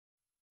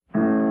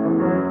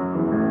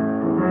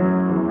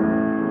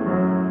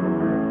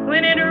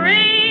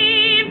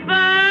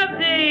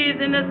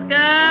the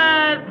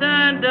skies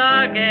turn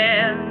dark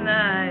at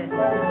night.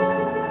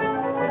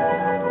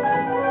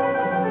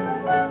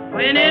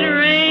 When it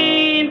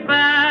rained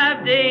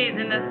 5 days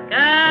and the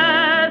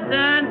skies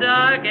turned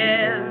dark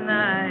at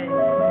night.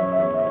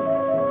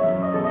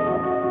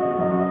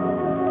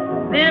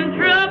 Then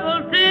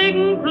trouble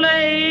taking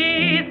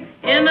place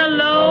in the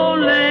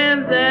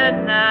lowlands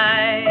at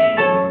night.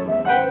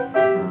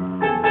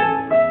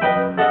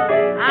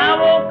 I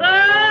woke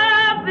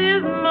up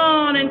this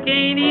morning,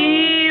 can't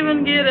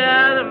even get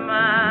out of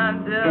my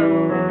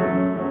door.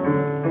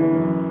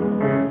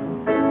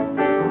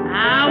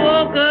 I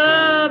woke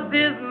up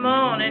this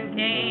morning,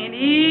 can't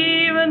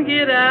even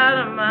get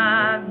out of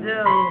my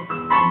door.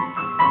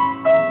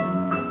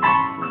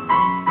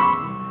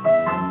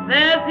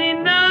 There's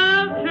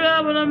enough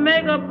trouble to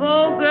make a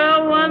poor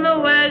girl wonder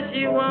where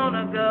she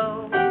wanna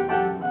go.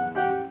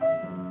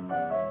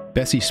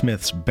 Bessie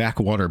Smith's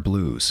Backwater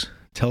Blues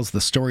tells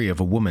the story of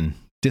a woman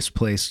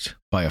displaced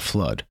by a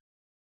flood.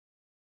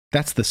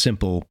 That's the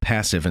simple,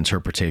 passive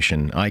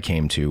interpretation I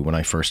came to when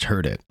I first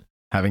heard it,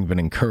 having been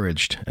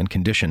encouraged and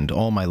conditioned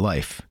all my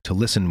life to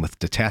listen with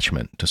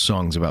detachment to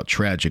songs about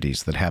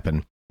tragedies that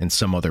happen in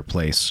some other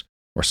place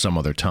or some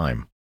other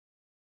time.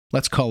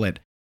 Let's call it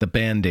the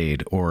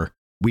Band-Aid or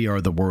We Are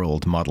the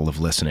World model of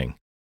listening,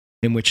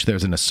 in which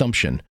there's an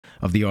assumption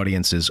of the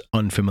audience's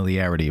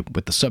unfamiliarity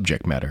with the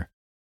subject matter.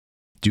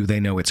 Do they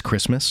know it's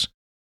Christmas?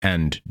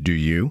 And do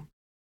you?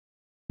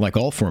 Like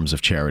all forms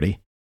of charity,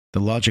 the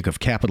logic of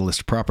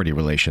capitalist property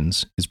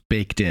relations is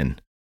baked in.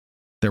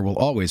 There will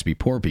always be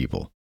poor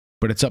people,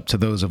 but it's up to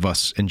those of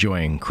us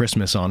enjoying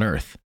Christmas on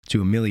Earth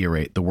to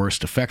ameliorate the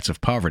worst effects of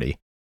poverty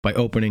by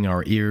opening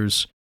our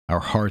ears,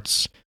 our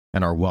hearts,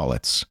 and our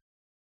wallets.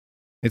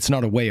 It's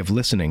not a way of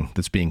listening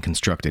that's being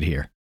constructed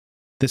here.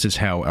 This is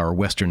how our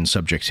Western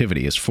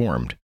subjectivity is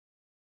formed.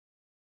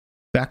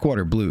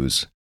 Backwater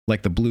Blues,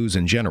 like the blues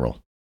in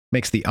general,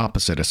 makes the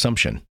opposite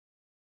assumption.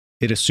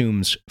 It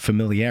assumes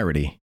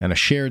familiarity and a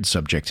shared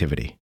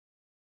subjectivity.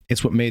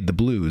 It's what made the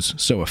blues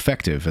so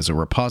effective as a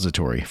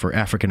repository for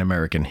African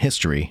American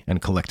history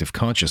and collective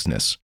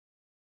consciousness,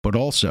 but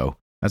also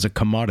as a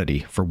commodity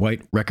for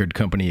white record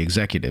company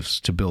executives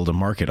to build a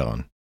market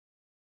on.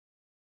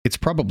 It's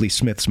probably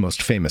Smith's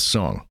most famous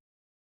song.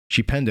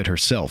 She penned it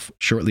herself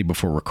shortly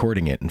before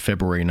recording it in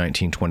February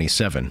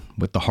 1927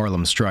 with the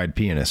Harlem Stride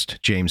pianist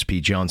James P.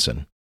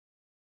 Johnson.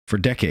 For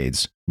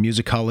decades,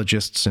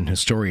 musicologists and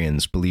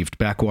historians believed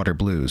Backwater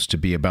Blues to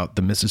be about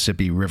the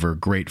Mississippi River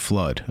Great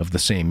Flood of the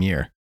same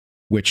year,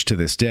 which to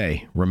this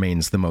day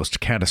remains the most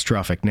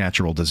catastrophic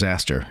natural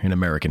disaster in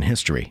American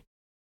history.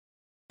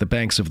 The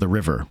banks of the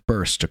river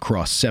burst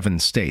across 7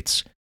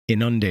 states,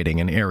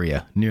 inundating an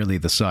area nearly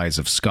the size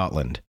of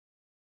Scotland.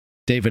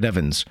 David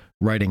Evans,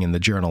 writing in the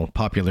journal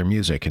Popular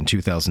Music in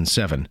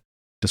 2007,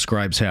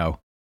 describes how,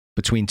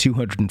 between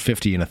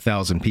 250 and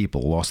 1,000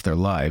 people lost their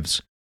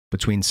lives,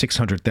 between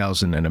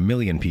 600,000 and 1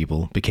 million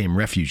people became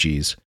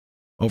refugees,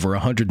 over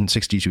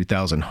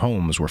 162,000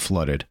 homes were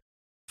flooded,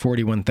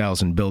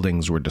 41,000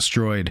 buildings were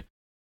destroyed,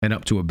 and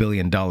up to $1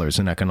 billion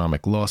in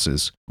economic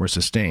losses were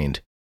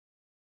sustained.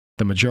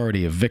 The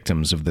majority of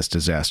victims of this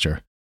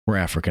disaster were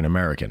African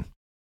American.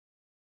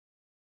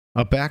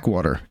 A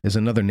backwater is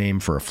another name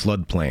for a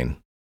floodplain.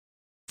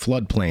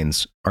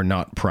 Floodplains are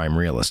not prime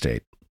real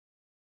estate.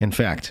 In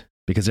fact,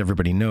 because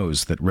everybody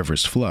knows that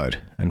rivers flood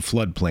and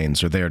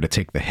floodplains are there to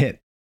take the hit,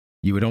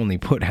 you would only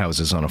put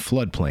houses on a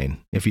floodplain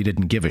if you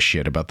didn't give a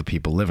shit about the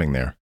people living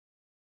there.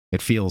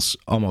 It feels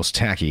almost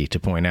tacky to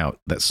point out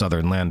that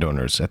Southern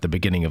landowners at the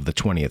beginning of the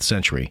 20th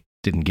century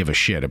didn't give a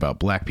shit about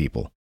black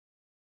people.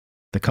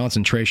 The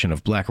concentration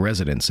of black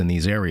residents in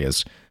these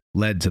areas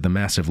led to the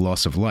massive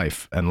loss of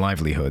life and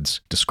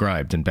livelihoods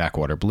described in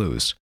Backwater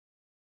Blues.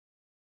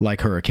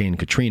 Like Hurricane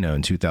Katrina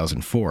in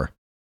 2004,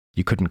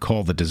 you couldn't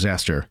call the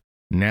disaster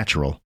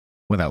natural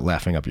without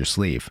laughing up your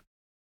sleeve.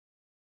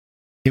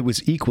 It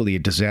was equally a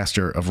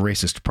disaster of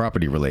racist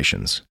property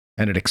relations,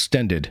 and it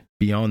extended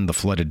beyond the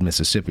flooded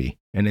Mississippi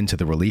and into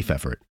the relief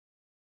effort.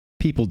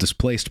 People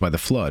displaced by the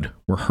flood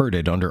were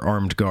herded under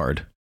armed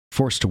guard,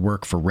 forced to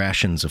work for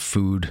rations of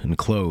food and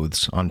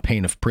clothes on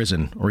pain of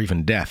prison or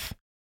even death,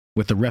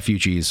 with the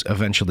refugees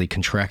eventually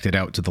contracted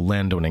out to the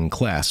landowning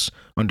class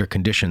under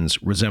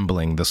conditions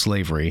resembling the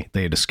slavery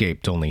they had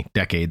escaped only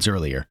decades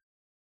earlier.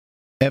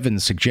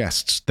 Evans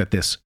suggests that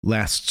this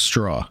last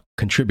straw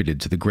contributed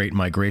to the Great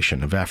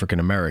Migration of African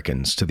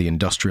Americans to the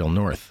industrial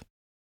North.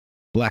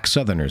 Black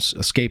Southerners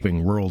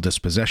escaping rural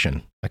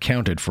dispossession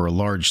accounted for a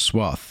large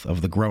swath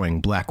of the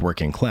growing black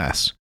working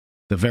class,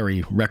 the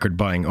very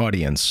record-buying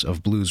audience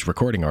of blues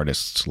recording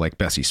artists like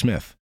Bessie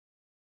Smith.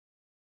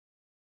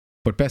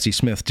 But Bessie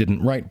Smith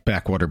didn't write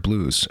Backwater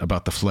Blues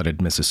about the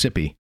flooded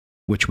Mississippi,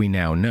 which we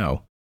now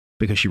know,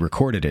 because she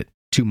recorded it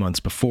 2 months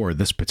before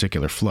this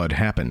particular flood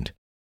happened.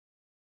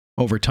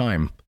 Over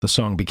time, the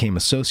song became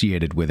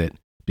associated with it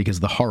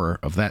because the horror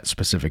of that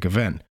specific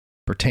event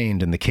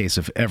pertained in the case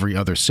of every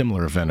other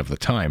similar event of the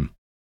time,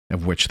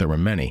 of which there were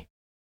many.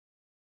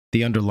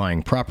 The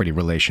underlying property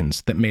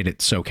relations that made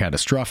it so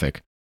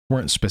catastrophic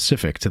weren't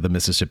specific to the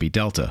Mississippi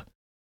Delta,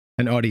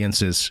 and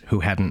audiences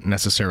who hadn't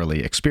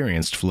necessarily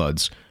experienced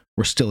floods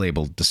were still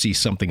able to see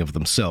something of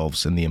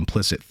themselves in the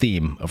implicit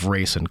theme of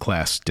race and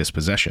class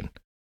dispossession.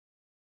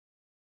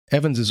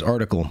 Evans's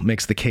article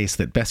makes the case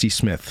that Bessie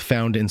Smith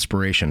found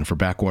inspiration for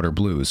Backwater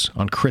Blues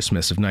on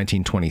Christmas of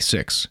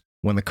 1926,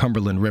 when the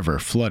Cumberland River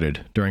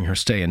flooded during her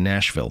stay in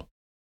Nashville.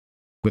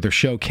 With her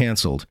show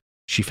canceled,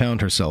 she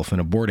found herself in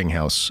a boarding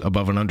house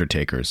above an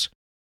undertaker's,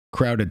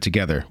 crowded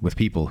together with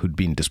people who'd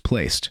been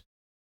displaced.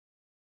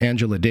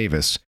 Angela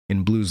Davis,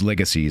 in Blues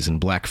Legacies and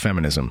Black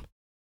Feminism,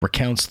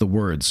 recounts the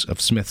words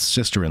of Smith's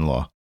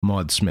sister-in-law,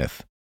 Maud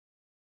Smith.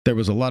 There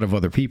was a lot of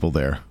other people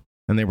there,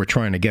 and they were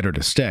trying to get her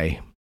to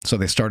stay, so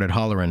they started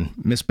hollering,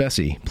 "Miss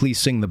Bessie, please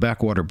sing the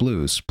Backwater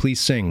Blues, please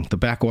sing the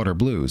Backwater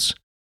Blues."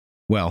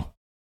 Well,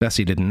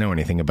 Bessie didn't know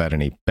anything about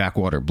any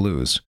Backwater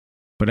Blues,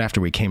 but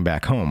after we came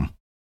back home,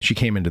 she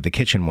came into the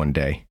kitchen one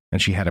day,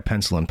 and she had a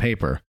pencil and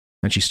paper,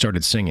 and she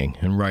started singing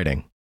and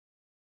writing.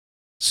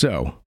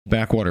 So,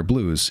 Backwater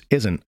Blues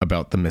isn't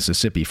about the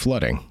Mississippi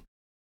flooding,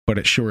 but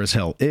it sure as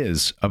hell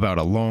is about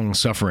a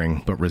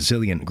long-suffering but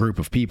resilient group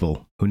of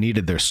people who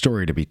needed their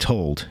story to be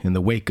told in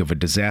the wake of a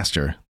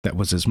disaster that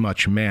was as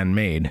much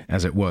man-made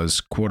as it was,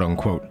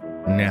 quote-unquote,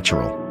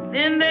 natural.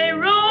 Then they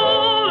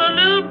rowed a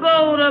little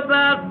boat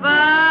about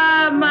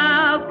 5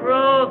 miles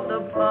across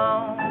the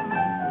pond.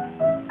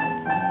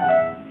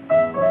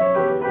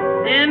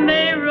 Then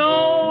they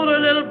rowed a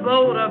little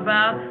boat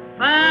about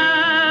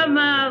 5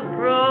 miles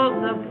across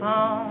the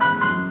pond.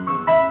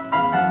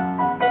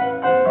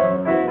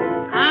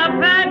 I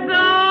packed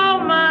all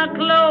my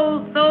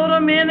clothes, threw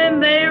them in,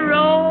 and they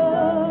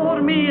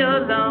rowed me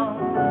along.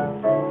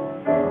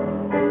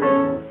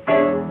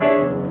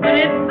 When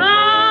it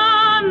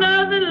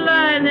thunders and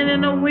lightning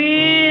and the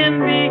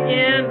wind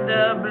began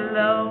to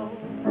blow.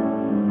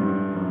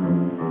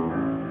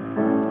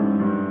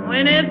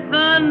 When it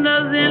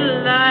thunders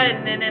and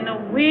lightning and the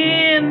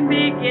wind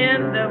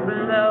began to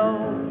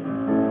blow.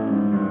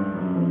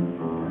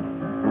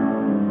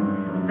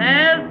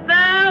 There's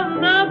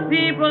thousands of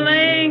people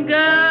ain't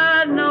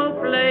got no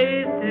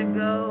place to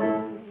go.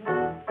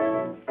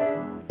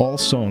 All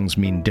songs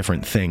mean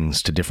different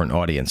things to different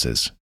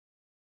audiences.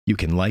 You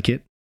can like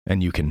it,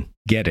 and you can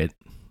get it,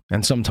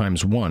 and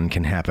sometimes one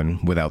can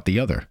happen without the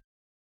other.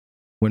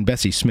 When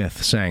Bessie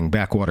Smith sang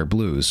Backwater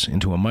Blues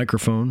into a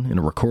microphone in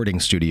a recording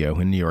studio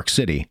in New York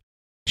City,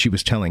 she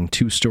was telling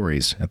two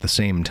stories at the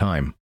same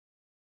time.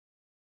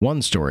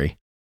 One story,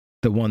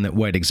 the one that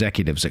white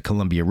executives at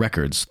Columbia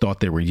Records thought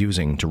they were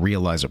using to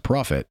realize a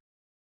profit,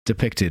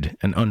 depicted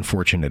an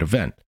unfortunate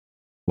event,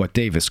 what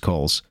Davis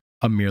calls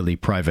a merely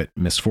private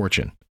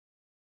misfortune.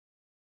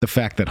 The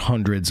fact that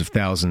hundreds of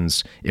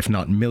thousands, if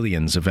not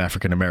millions, of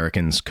African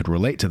Americans could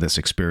relate to this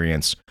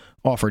experience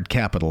offered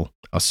Capitol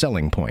a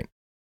selling point.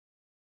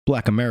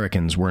 Black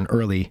Americans were an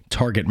early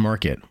target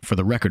market for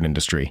the record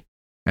industry,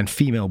 and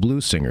female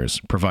blues singers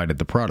provided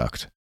the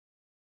product.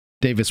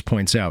 Davis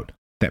points out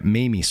that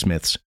Mamie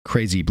Smith's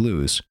Crazy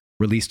Blues,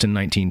 released in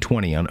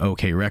 1920 on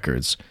OK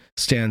Records,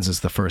 stands as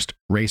the first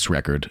race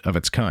record of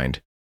its kind.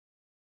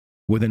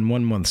 Within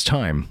 1 month's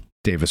time,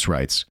 Davis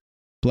writes,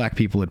 black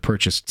people had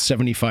purchased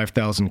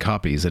 75,000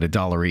 copies at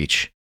 $1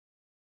 each.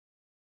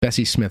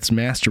 Bessie Smith's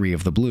mastery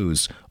of the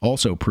blues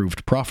also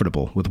proved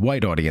profitable with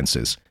white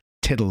audiences,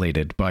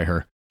 titillated by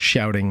her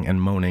shouting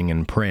and moaning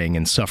and praying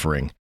and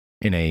suffering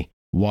in a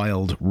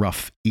wild,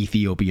 rough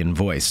Ethiopian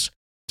voice,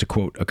 to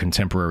quote a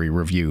contemporary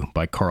review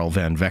by Carl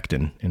Van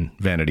Vechten in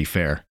Vanity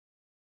Fair.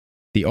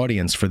 The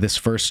audience for this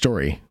first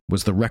story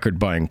was the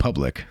record-buying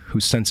public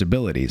whose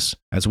sensibilities,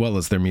 as well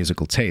as their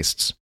musical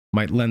tastes,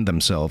 might lend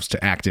themselves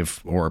to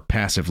active or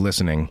passive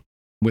listening,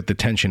 with the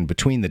tension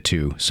between the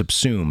two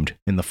subsumed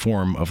in the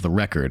form of the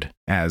record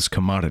as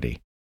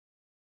commodity.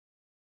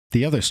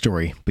 The other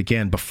story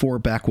began before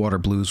Backwater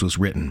Blues was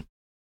written,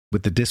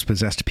 with the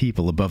dispossessed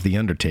people above the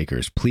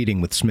undertakers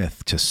pleading with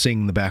Smith to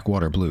sing the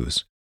Backwater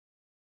Blues.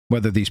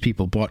 Whether these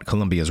people bought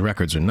Columbia's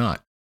records or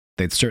not,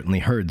 they'd certainly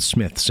heard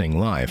Smith sing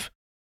live,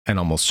 and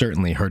almost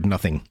certainly heard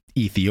nothing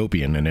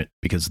Ethiopian in it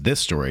because this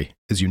story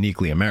is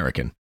uniquely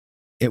American.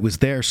 It was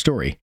their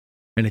story,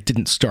 and it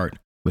didn't start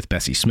with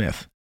Bessie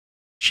Smith.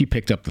 She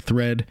picked up the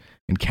thread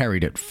and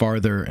carried it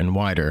farther and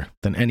wider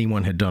than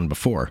anyone had done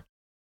before.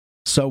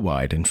 So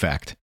wide, in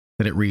fact,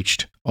 that it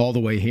reached all the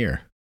way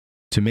here,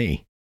 to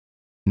me,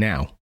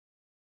 now.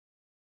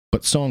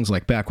 But songs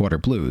like Backwater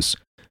Blues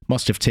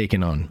must have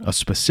taken on a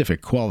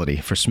specific quality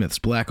for Smith's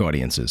black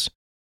audiences,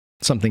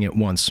 something at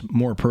once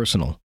more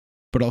personal,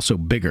 but also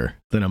bigger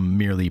than a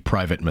merely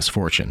private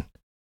misfortune.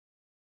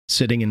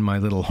 Sitting in my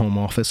little home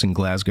office in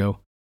Glasgow,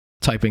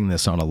 typing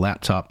this on a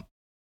laptop,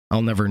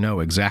 I'll never know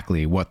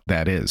exactly what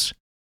that is.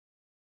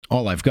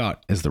 All I've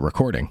got is the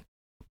recording,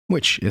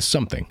 which is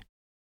something.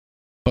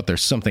 But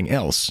there's something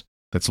else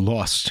that's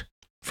lost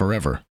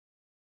forever.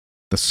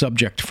 The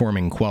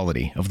subject-forming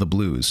quality of the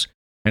blues,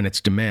 and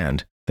its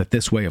demand that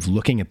this way of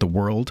looking at the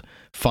world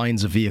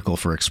finds a vehicle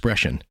for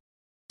expression,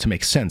 to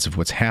make sense of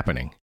what's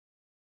happening.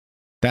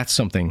 That's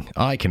something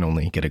I can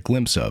only get a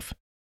glimpse of,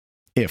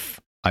 if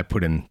I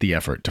put in the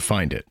effort to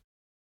find it.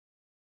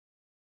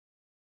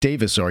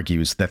 Davis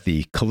argues that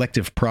the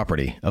collective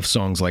property of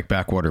songs like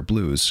Backwater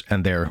Blues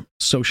and their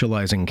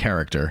socializing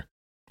character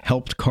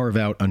helped carve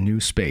out a new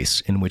space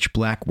in which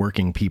black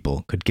working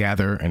people could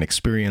gather and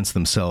experience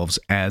themselves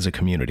as a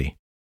community.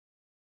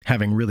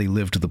 Having really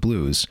lived the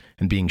blues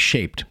and being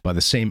shaped by the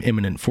same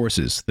immanent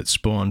forces that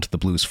spawned the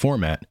blues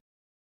format,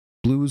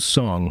 blues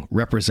song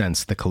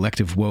represents the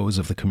collective woes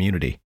of the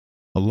community,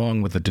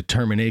 along with the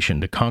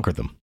determination to conquer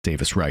them,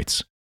 Davis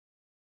writes.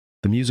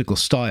 The musical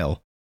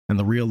style and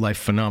the real-life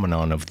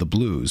phenomenon of the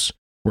blues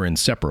were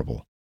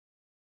inseparable.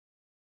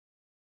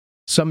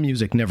 Some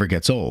music never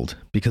gets old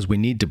because we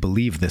need to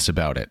believe this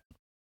about it,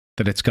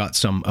 that it's got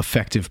some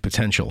affective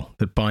potential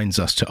that binds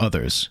us to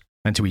others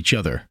and to each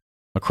other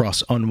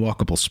across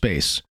unwalkable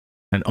space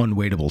and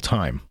unwaitable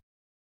time.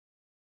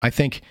 I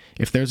think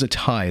if there's a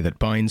tie that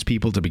binds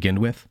people to begin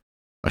with,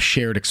 a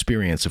shared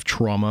experience of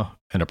trauma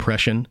and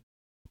oppression,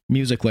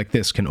 music like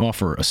this can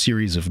offer a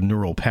series of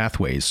neural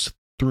pathways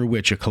through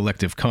which a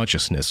collective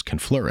consciousness can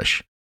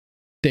flourish.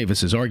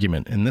 Davis's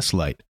argument in this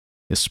light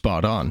is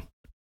spot on.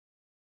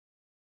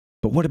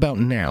 But what about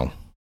now,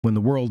 when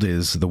the world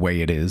is the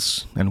way it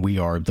is, and we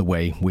are the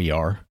way we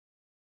are?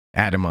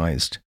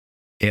 Atomized,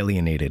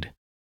 alienated,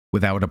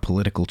 without a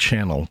political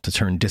channel to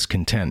turn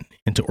discontent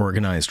into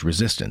organized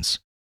resistance,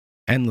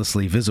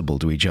 endlessly visible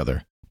to each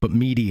other, but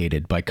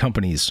mediated by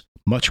companies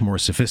much more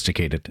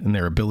sophisticated in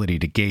their ability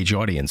to gauge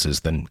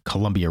audiences than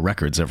Columbia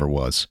Records ever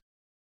was.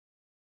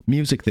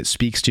 Music that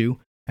speaks to,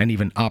 and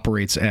even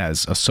operates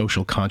as, a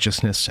social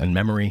consciousness and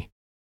memory.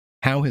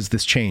 How has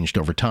this changed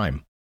over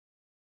time?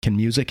 Can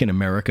music in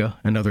America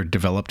and other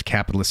developed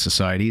capitalist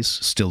societies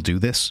still do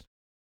this?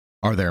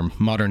 Are there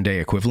modern-day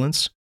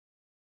equivalents?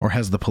 Or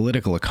has the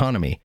political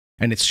economy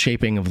and its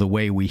shaping of the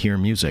way we hear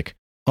music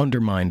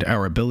undermined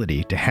our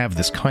ability to have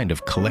this kind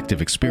of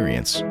collective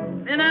experience?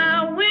 Then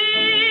I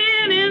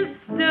went and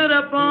stood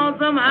up on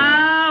some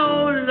high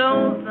old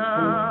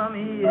lonesome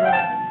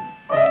hill.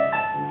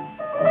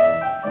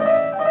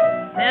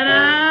 Then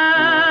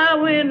I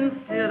went and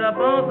stood up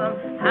on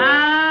some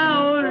high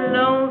old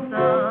lonesome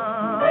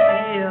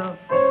hill.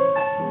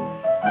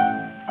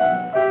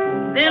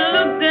 Then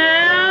looked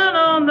down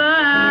on the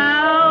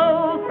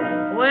house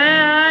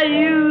where I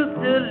used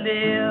to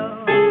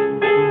live.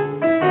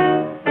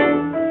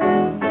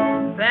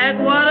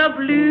 Backwater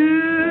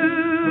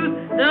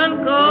blues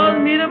done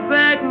caused me to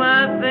pack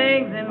my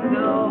things and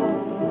go.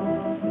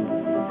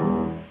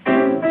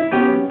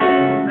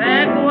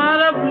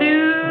 Backwater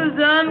blues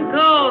done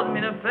caused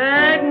me to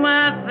pack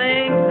my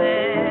things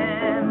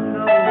and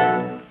go.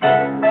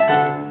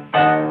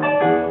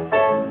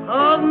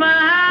 'Cause my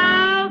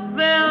house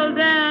fell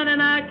down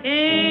and I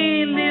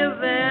can't live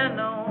there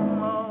no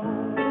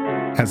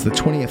more. As the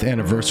 20th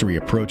anniversary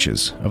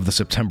approaches of the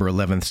September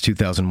 11th,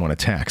 2001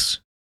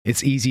 attacks,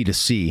 it's easy to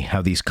see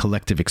how these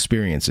collective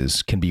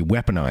experiences can be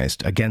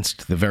weaponized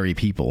against the very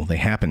people they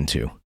happen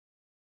to.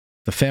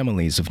 The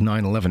families of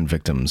 9/11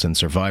 victims and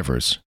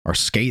survivors are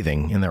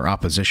scathing in their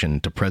opposition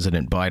to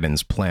President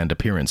Biden's planned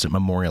appearance at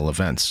memorial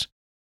events.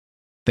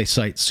 They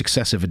cite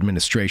successive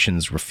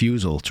administrations'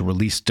 refusal to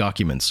release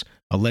documents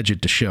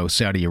alleged to show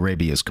Saudi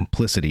Arabia's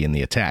complicity in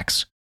the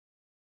attacks.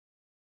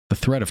 The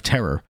threat of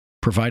terror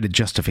provided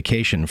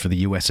justification for the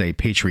USA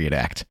Patriot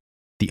Act,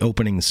 the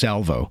opening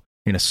salvo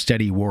in a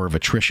steady war of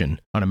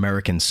attrition on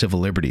American civil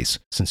liberties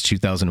since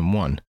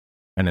 2001,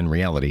 and in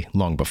reality,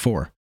 long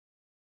before.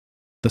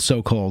 The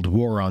so-called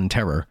War on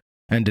Terror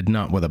ended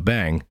not with a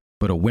bang,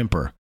 but a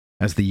whimper,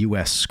 as the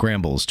U.S.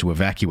 scrambles to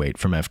evacuate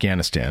from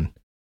Afghanistan,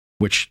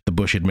 which the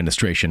Bush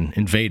administration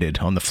invaded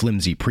on the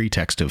flimsy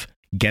pretext of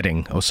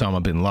getting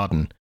Osama bin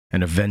Laden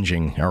and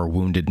avenging our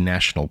wounded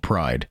national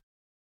pride.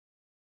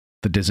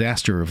 The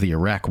disaster of the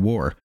Iraq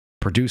War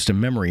produced a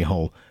memory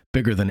hole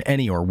bigger than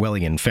any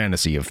Orwellian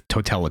fantasy of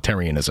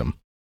totalitarianism,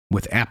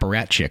 with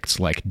apparatchiks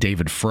like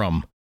David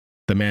Frum,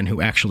 the man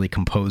who actually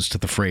composed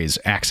the phrase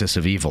axis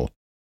of evil,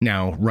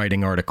 now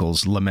writing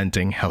articles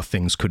lamenting how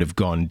things could have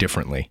gone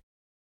differently.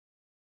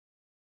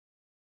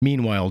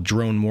 Meanwhile,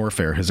 drone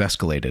warfare has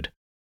escalated,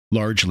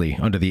 largely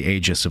under the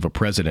aegis of a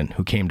president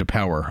who came to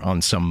power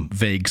on some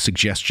vague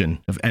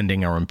suggestion of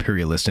ending our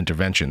imperialist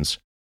interventions.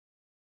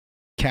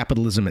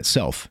 Capitalism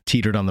itself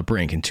teetered on the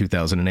brink in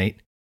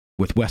 2008,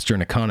 with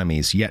Western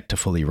economies yet to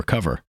fully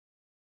recover.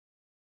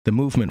 The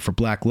movement for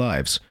Black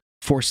Lives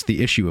forced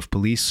the issue of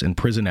police and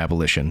prison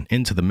abolition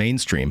into the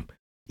mainstream,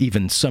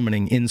 even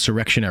summoning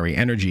insurrectionary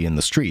energy in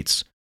the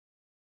streets.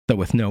 Though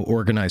with no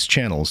organized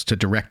channels to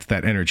direct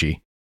that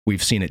energy,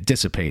 we've seen it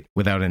dissipate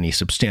without any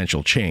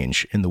substantial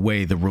change in the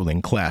way the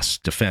ruling class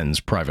defends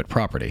private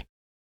property.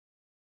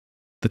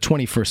 The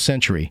 21st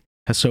century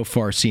has so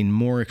far seen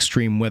more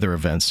extreme weather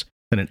events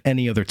than at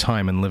any other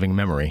time in living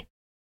memory,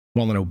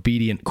 while an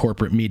obedient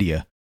corporate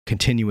media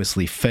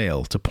continuously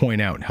fail to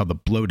point out how the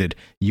bloated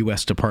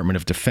U.S. Department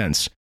of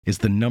Defense is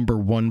the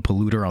 #1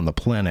 polluter on the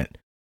planet,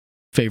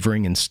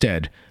 favoring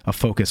instead a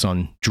focus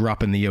on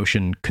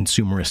drop-in-the-ocean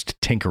consumerist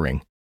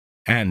tinkering,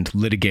 and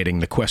litigating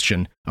the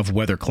question of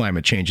whether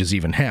climate change is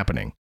even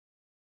happening.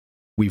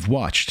 We've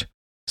watched,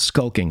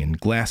 skulking and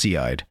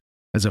glassy-eyed,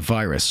 as a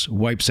virus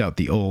wipes out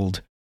the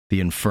old, the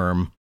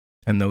infirm,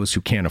 and those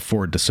who can't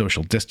afford to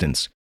social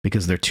distance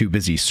because they're too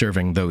busy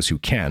serving those who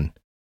can,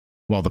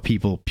 while the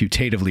people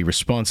putatively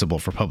responsible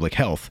for public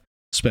health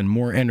spend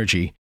more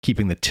energy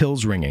keeping the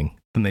tills ringing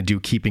than they do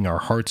keeping our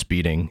hearts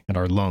beating and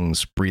our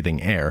lungs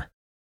breathing air.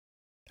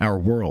 Our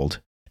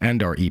world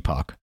and our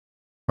epoch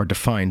are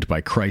defined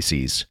by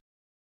crises,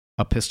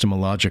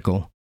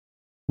 epistemological,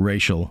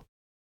 racial,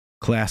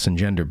 class and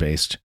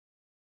gender-based,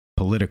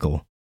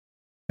 political,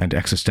 and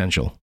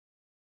existential.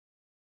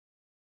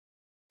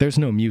 There's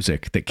no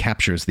music that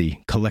captures the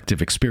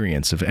collective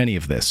experience of any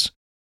of this,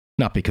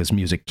 not because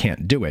music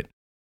can't do it,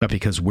 but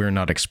because we're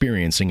not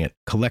experiencing it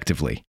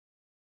collectively.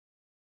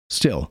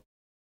 Still,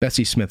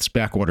 Bessie Smith's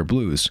Backwater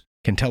Blues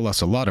can tell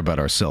us a lot about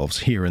ourselves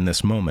here in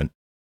this moment.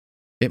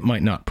 It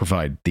might not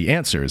provide the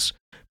answers,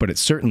 but it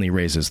certainly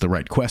raises the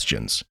right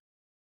questions.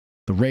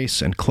 The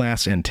race and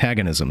class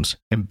antagonisms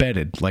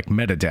embedded like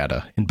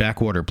metadata in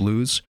Backwater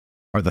Blues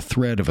are the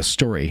thread of a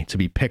story to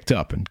be picked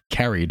up and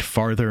carried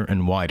farther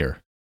and wider.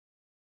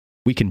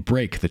 We can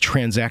break the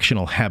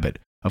transactional habit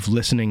of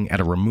listening at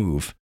a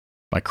remove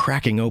by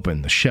cracking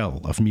open the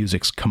shell of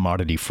music's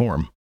commodity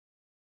form.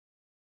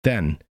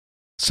 Then,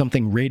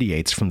 something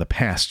radiates from the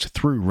past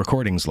through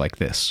recordings like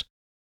this.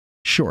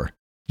 Sure,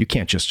 you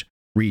can't just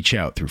reach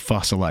out through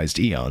fossilized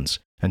eons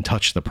and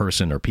touch the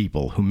person or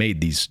people who made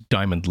these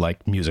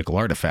diamond-like musical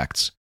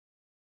artifacts.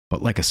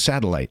 But like a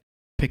satellite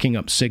picking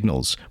up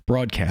signals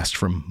broadcast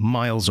from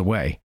miles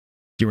away,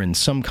 you're in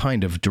some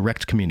kind of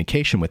direct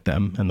communication with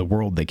them and the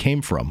world they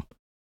came from,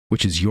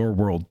 which is your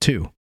world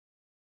too.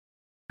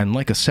 And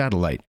like a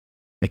satellite,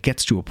 it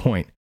gets to a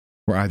point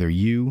where either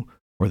you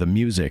or the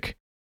music,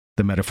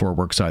 the metaphor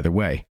works either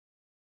way,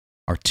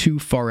 are too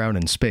far out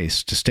in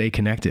space to stay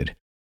connected.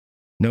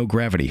 No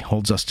gravity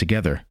holds us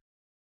together,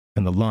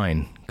 and the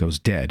line goes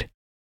dead.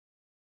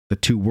 The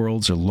two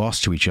worlds are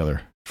lost to each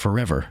other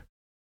forever,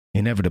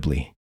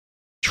 inevitably,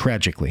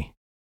 tragically.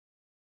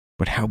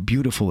 But how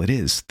beautiful it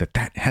is that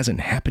that hasn't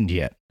happened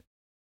yet.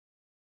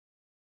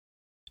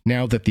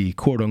 Now that the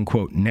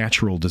quote-unquote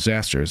natural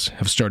disasters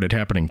have started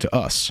happening to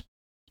us,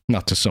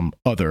 not to some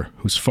other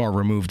who's far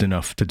removed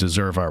enough to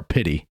deserve our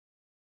pity,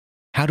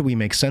 how do we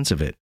make sense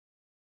of it?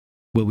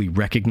 Will we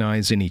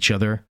recognize in each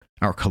other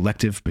our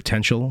collective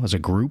potential as a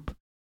group,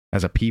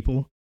 as a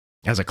people,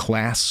 as a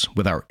class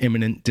with our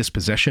imminent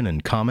dispossession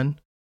in common?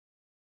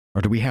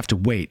 Or do we have to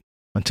wait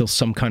until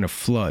some kind of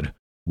flood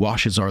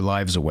washes our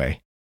lives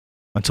away,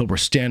 until we're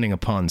standing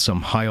upon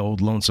some high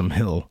old lonesome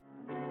hill,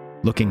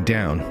 looking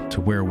down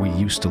to where we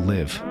used to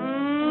live?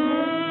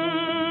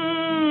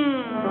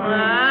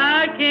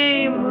 I can't